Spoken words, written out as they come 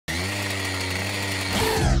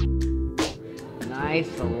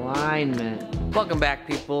Nice alignment. Welcome back,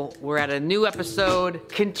 people. We're at a new episode,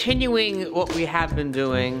 continuing what we have been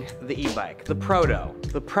doing, the e-bike, the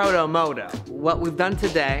Proto-MOTO. What we've done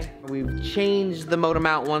today, we've changed the motor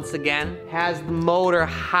mount once again, has the motor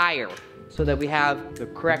higher, so that we have the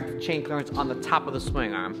correct chain clearance on the top of the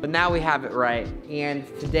swing arm. But now we have it right, and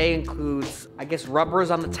today includes, I guess,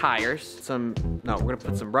 rubbers on the tires. We're gonna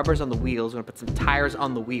put some rubbers on the wheels, we're gonna put some tires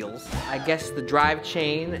on the wheels. I guess the drive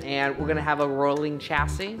chain, and we're gonna have a rolling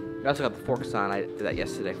chassis. We also got the forks on, I did that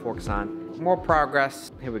yesterday, forks on. More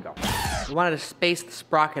progress, here we go. We wanted to space the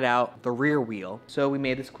sprocket out, the rear wheel, so we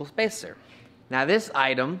made this cool spacer. Now this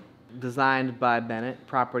item, designed by Bennett,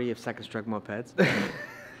 property of Second Stroke Mopeds.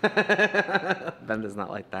 Ben does not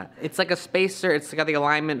like that. It's like a spacer. It's got the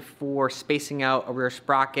alignment for spacing out a rear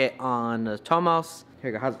sprocket on the Tomos. Here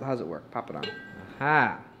you go. How's it work? Pop it on.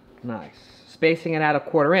 Aha. Nice. Spacing it out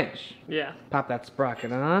 1/4 inch. Yeah. Pop that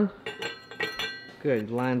sprocket on. Good.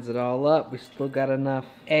 Lines it all up. We still got enough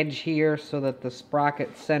edge here so that the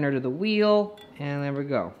sprocket's center to the wheel. And there we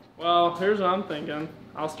go. Well, here's what I'm thinking.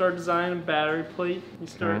 I'll start designing a battery plate. You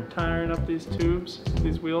start tiring up these tubes,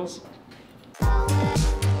 these wheels.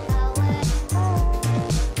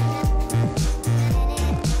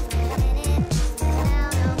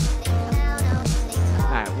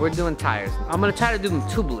 We're doing tires. I'm gonna try to do them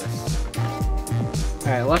tubeless.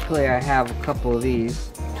 All right, luckily I have a couple of these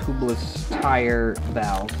tubeless tire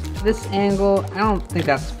valves. This angle, I don't think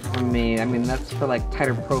that's for me. I mean, that's for like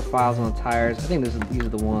tighter profiles on the tires. I think these are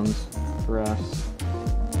the ones for us.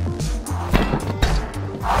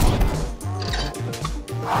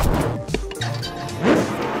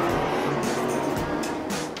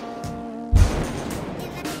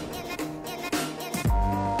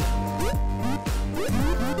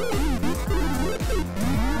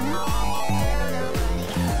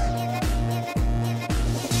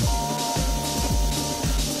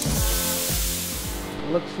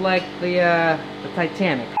 Looks like the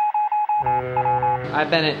Titanic. I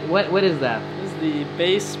Bennett, what is that? This is the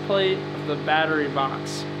base plate of the battery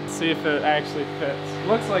box. Let's see if it actually fits.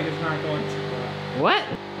 Looks like it's not going to. What?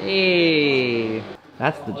 Hey,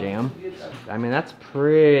 that's the jam. I mean, that's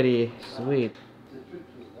pretty sweet.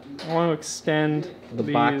 I want to extend the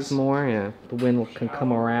box more, yeah. The wind can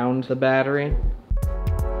come around the battery.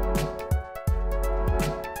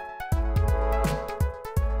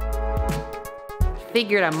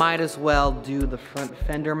 Figured I might as well do the front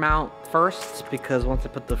fender mount first, because once I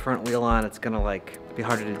put the front wheel on, it's gonna like be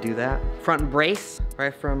harder to do that. Front brace,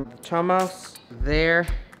 right from the Tomos, there.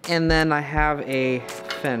 And then I have a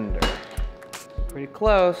fender. Pretty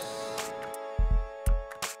close.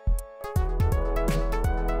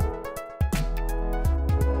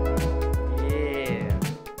 Yeah.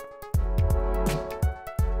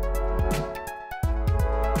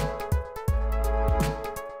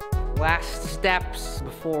 Last steps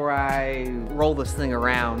before I roll this thing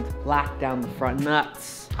around. Lock down the front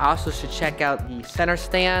nuts. I also should check out the center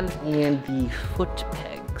stand and the foot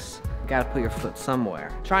pegs. Gotta put your foot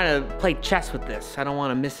somewhere. I'm trying to play chess with this. I don't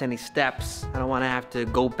want to miss any steps. I don't want to have to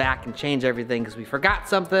go back and change everything because we forgot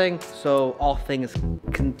something. So all things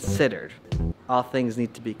considered. All things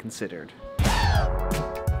need to be considered.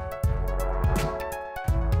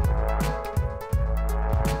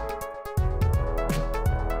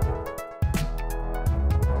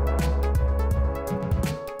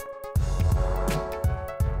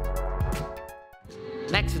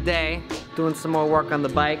 Next day, doing some more work on the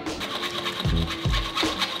bike.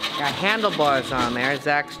 Got handlebars on there.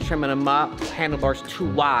 Zach's trimming them up. Handlebars too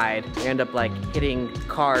wide. They end up like hitting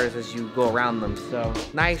cars as you go around them. So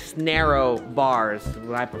nice narrow bars is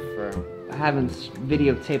what I prefer. I haven't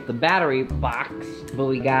videotaped the battery box, but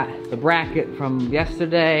we got the bracket from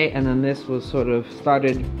yesterday, and then this was sort of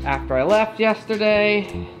started after I left yesterday.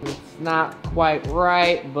 It's not quite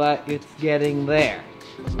right, but it's getting there.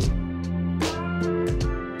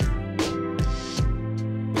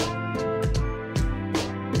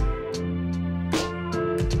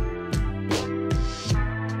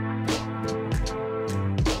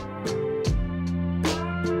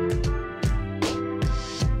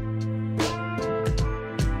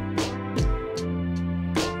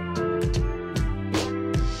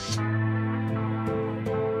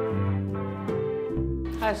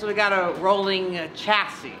 Alright, so we got a rolling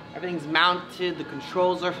chassis. Everything's mounted, the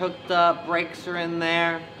controls are hooked up, brakes are in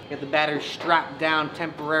there. Got the battery strapped down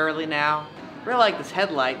temporarily now. I really like this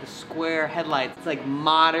headlight, the square headlight. It's like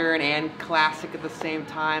modern and classic at the same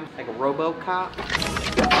time. Like a RoboCop.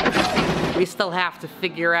 We still have to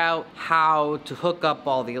figure out how to hook up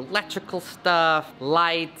all the electrical stuff,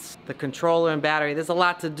 lights, the controller and battery. There's a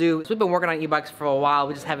lot to do. So we've been working on e-bikes for a while.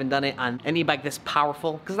 We just haven't done it on an e-bike this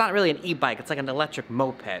powerful, because it's not really an e-bike, it's like an electric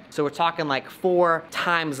moped. So we're talking like 4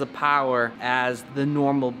 times the power as the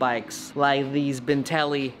normal bikes, like these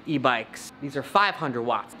Bentelli e-bikes. These are 500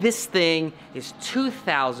 watts. This thing is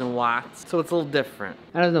 2,000 watts, so it's a little different.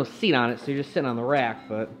 And there's no seat on it, so you're just sitting on the rack,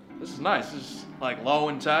 but... This is nice. This is like low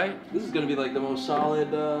and tight. This is gonna be like the most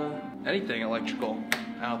solid anything electrical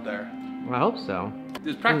out there. I hope so.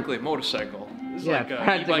 This is practically a motorcycle. This is Yeah, like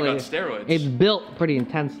a e-bike on steroids. It's built pretty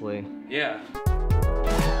intensely. Yeah.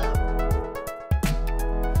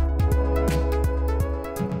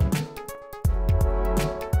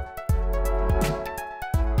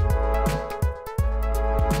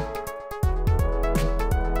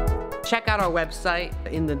 Check out our website.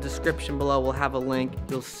 In the description below, we'll have a link.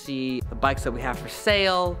 You'll see the bikes that we have for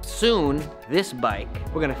sale. Soon, this bike.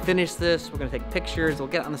 We're gonna finish this, we're gonna take pictures, we'll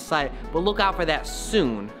get it on the site, but look out for that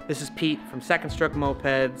soon. This is Pete from Second Stroke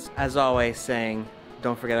Mopeds, as always saying,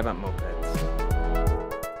 don't forget about mopeds.